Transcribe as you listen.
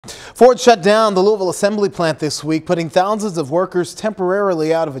Ford shut down the Louisville Assembly Plant this week, putting thousands of workers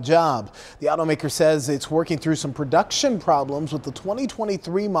temporarily out of a job. The automaker says it's working through some production problems with the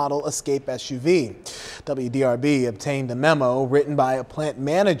 2023 model Escape SUV. WDRB obtained a memo written by a plant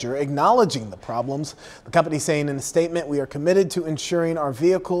manager acknowledging the problems. The company saying in a statement, "We are committed to ensuring our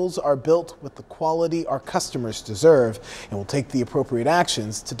vehicles are built with the quality our customers deserve and will take the appropriate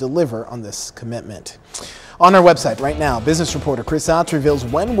actions to deliver on this commitment." On our website right now, business reporter Chris Otts reveals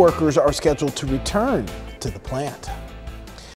when workers are scheduled to return to the plant.